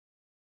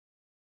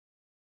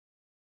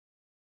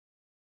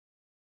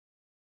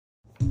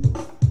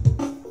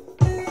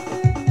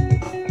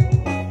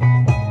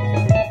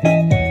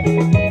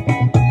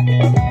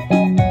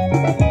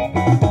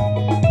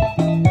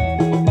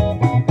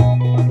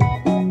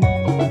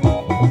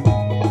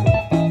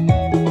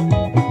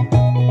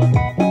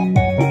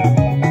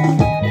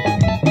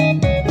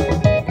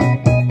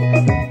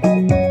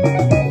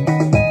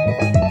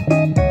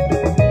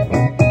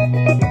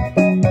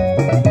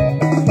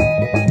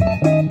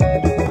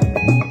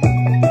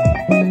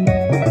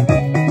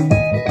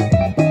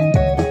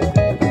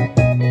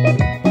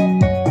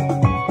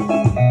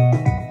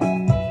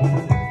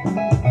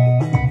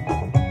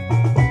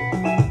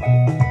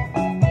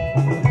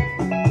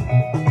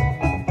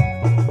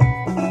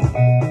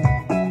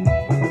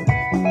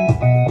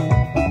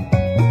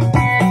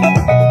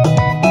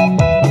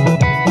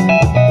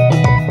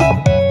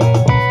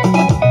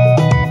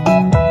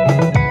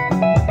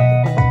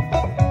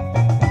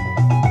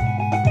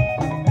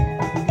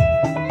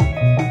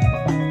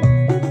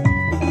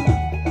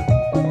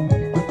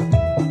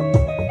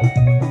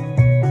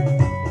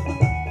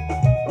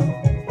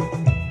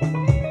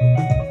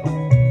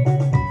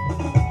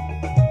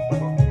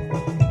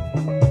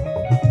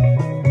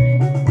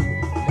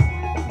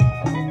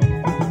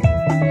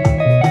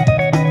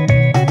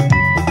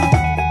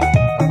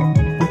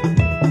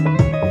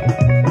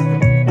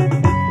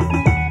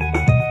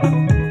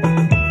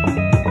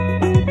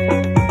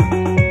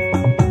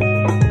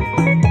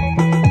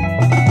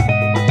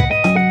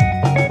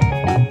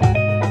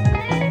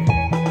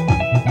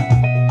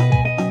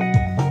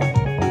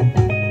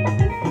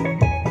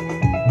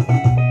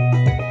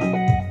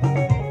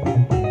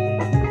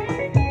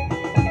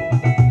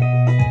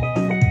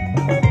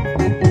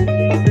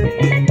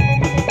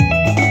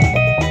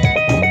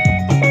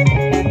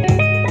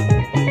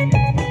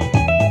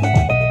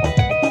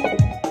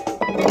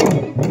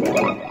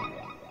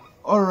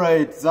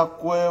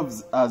Zac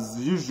waves as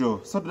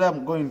usual. So today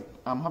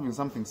I'm having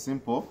something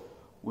simple.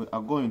 We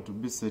are going to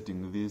be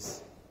setting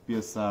this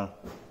Psr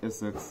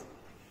Sx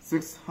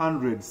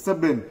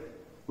 607.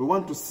 We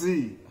want to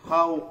see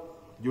how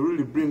you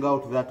really bring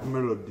out that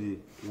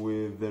melody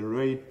with the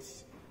rate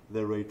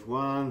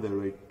 1, the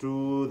rate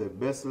 2, the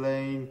bass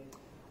line,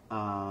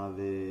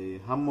 the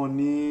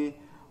harmony,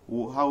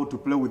 how to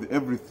play with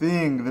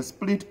everything. The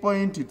split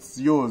point, it's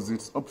yours,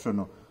 it's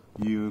optional.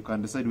 You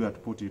can decide where to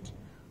put it.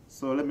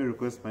 So let me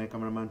request my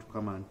cameraman to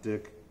come and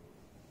take.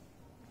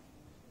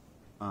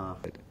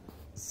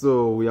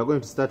 So we are going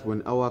to start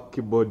when our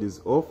keyboard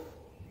is off.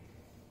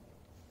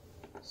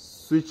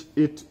 Switch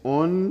it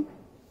on.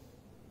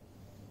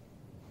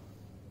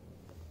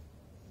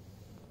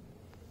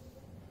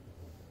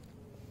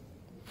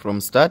 From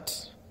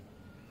start.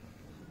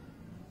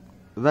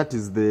 That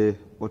is the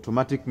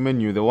automatic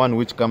menu, the one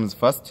which comes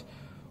first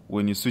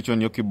when you switch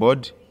on your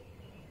keyboard.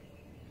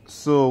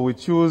 So we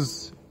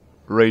choose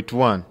rate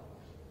 1.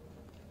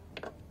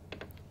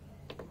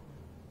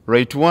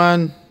 Rate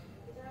 1,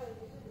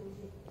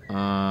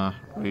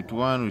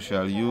 we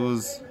shall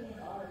use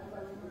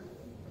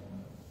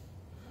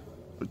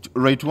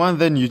rate 1.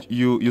 Then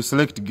you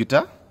select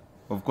guitar,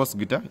 of course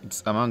guitar,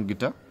 it's among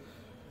guitar.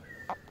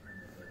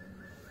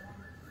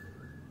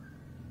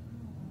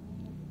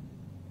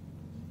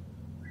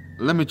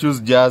 Let me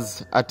choose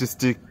jazz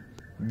artistic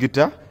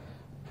guitar.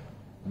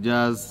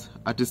 Jazz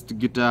artistic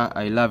guitar,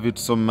 I love it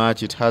so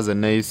much. It has a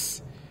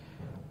nice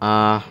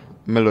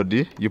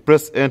melody. You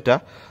press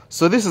enter.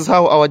 So this is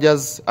how our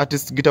jazz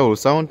artist guitar will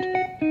sound.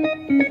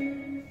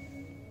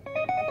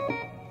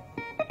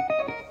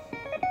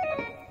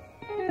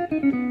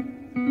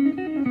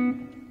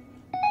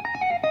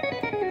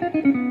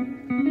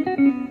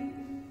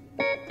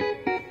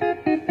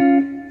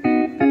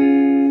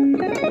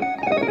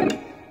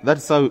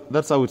 That's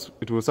how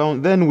it will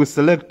sound. Then we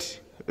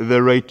select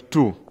the rate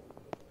 2.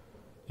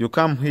 You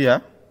come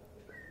here,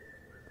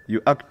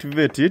 you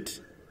activate it,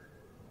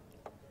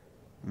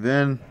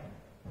 then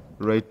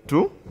rate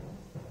 2.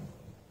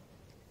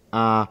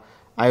 I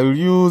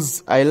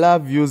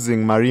love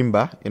using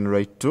marimba in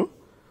rate 2.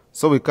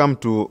 So we come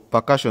to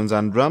percussions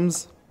and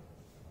drums.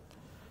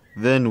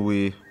 Then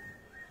we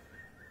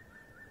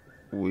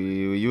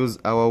use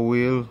our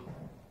wheel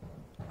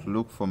to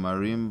look for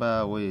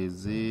marimba. Where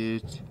is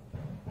it?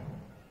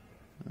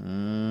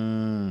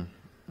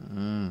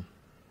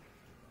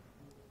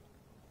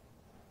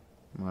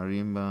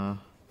 Marimba.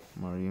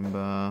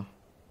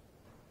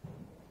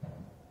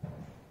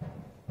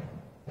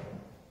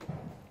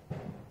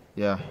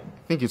 Yeah,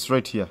 I think it's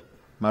right here,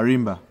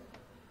 marimba.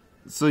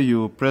 So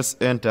you press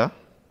enter.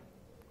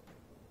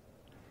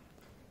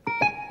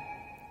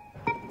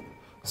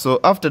 So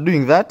after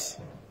doing that,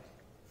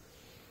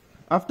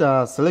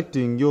 after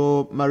selecting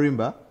your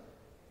marimba,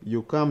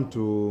 you come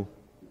to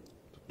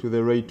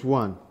the rate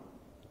 1.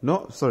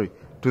 No, sorry,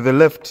 to the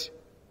left.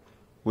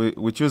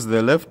 We choose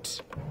the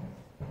left.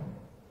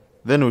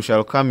 Then we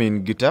shall come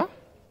in guitar.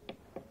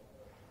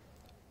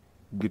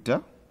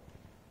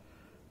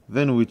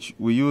 Then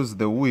we use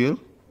the wheel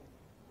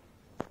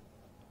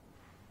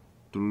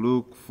to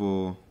look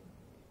for.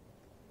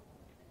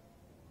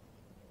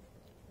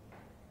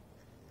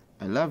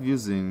 I love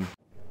using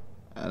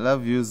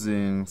love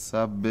using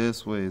sub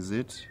bass. Where is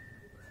it?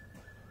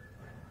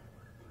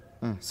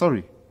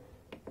 Sorry.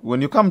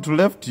 When you come to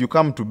left, you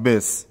come to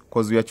bass,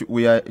 because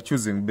we are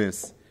choosing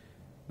bass.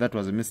 That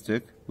was a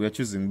mistake. We are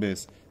choosing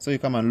bass. So you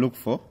come and look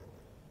for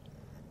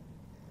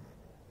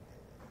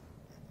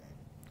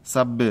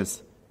sub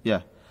bass.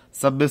 Yeah,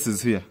 sub bass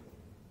is here.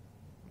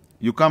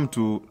 You come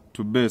to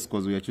bass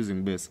because we are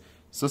choosing bass.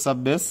 So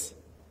sub bass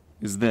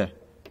is there.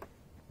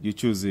 You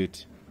choose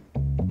it.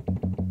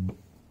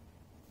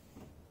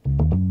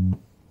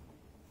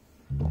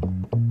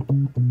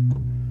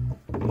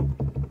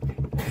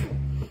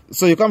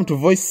 So you come to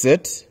voice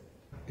set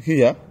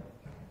here.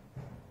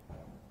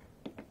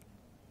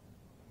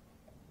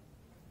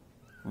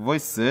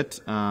 Voice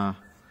set. The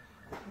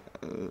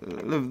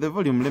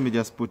volume, let me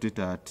just put it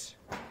at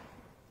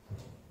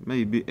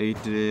maybe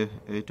 80,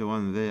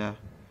 81 there.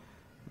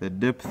 The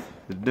depth,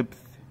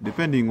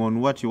 depending on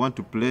what you want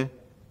to play.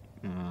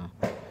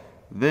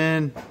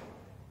 Then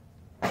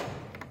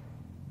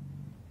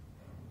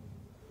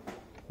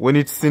when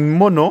it's in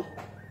mono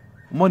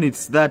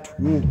it's that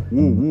woo,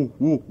 woo, woo,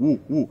 woo, woo,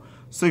 woo.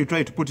 So you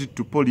try to put it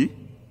to poly.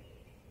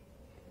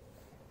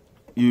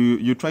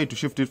 You try to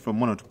shift it from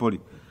mono to poly.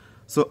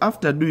 So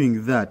after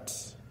doing that,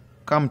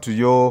 come to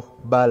your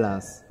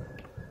balance,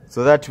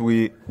 so that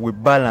we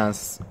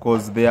balance,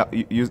 because they are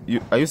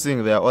are you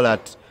seeing they are all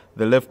at,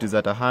 the left is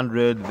at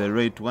 100, the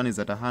right one is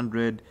at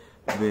 100,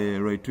 the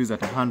right two is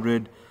at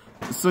 100.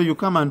 So you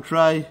come and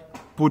try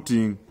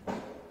putting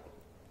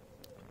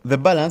the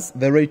balance,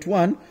 the right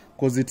one,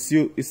 because it's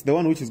the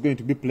one which is going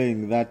to be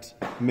playing that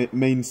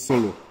main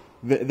solo.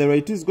 The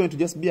right two is going to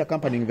just be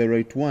accompanying the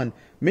right one,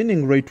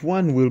 meaning right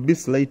one will be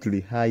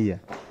slightly higher.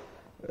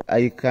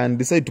 I can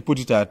decide to put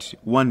it at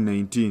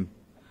 119.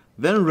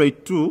 Then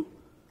right two,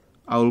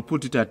 I will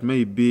put it at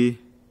maybe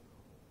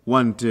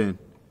 110.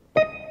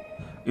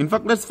 In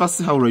fact, let's first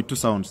see how right two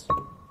sounds.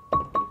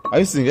 Are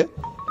you seeing it?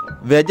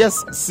 They're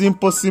just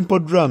simple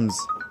drums.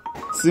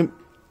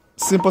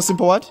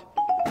 Simple what?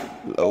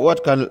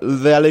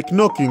 They are like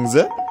knockings,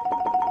 eh?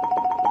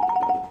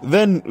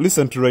 Then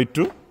listen to right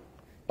two.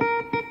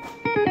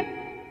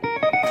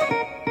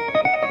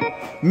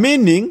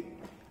 Meaning,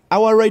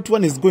 our right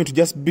one is going to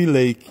just be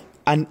like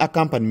an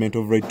accompaniment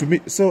of right two.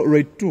 So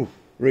right two,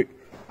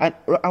 and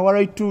our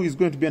right two is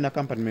going to be an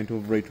accompaniment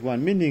of right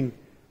one, meaning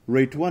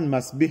right one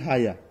must be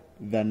higher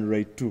than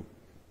right two.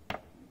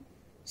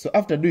 So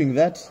after doing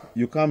that,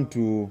 you come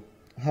to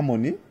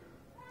harmony,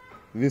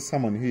 this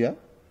harmony here.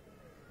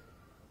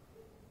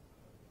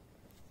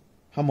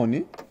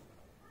 Harmony,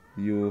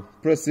 you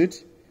press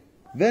it,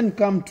 then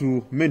come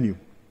to menu.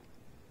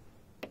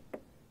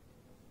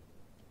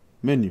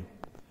 Menu.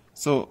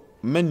 So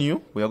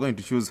menu, we are going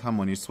to choose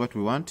harmony. It's what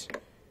we want.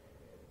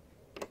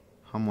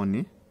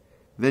 Harmony.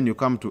 Then you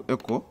come to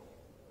echo.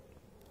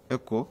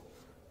 Echo.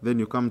 Then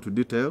you come to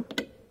detail.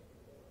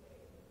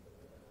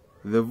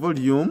 The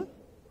volume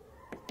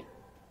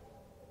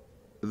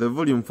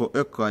for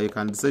echo, I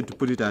can decide to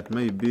put it at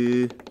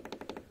maybe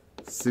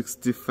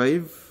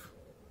 65.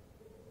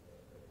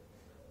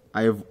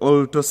 I've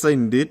auto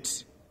signed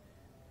it.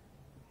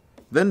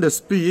 Then the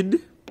speed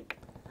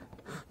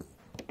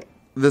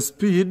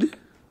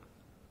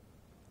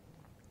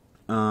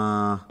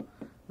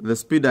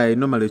I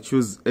normally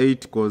choose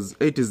 8, because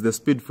 8 is the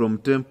speed from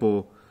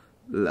tempo,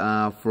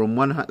 from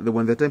when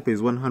the tempo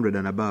is 100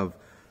 and above.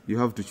 You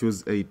have to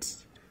choose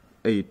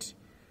 8.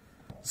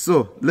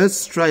 So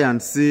let's try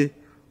and see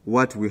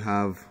what we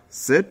have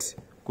set,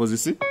 because you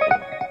see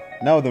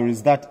now there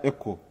is that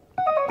echo.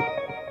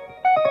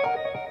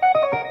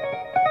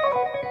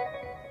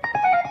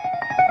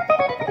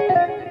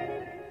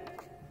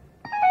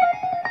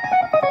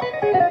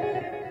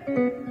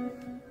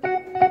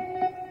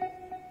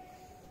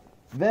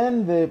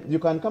 Then you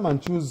can come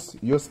and choose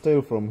your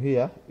style from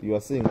here. You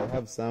are seeing I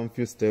have some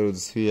few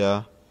styles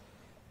here.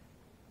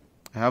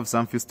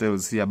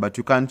 But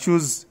you can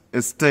choose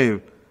a style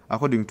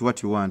according to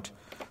what you want.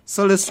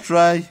 So let's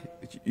try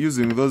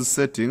using those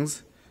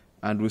settings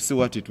and we'll see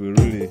what it will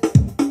really.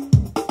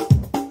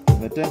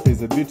 The tempo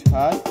is a bit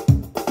high.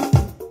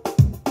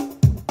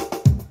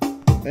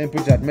 Then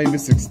put it at maybe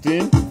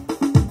 16.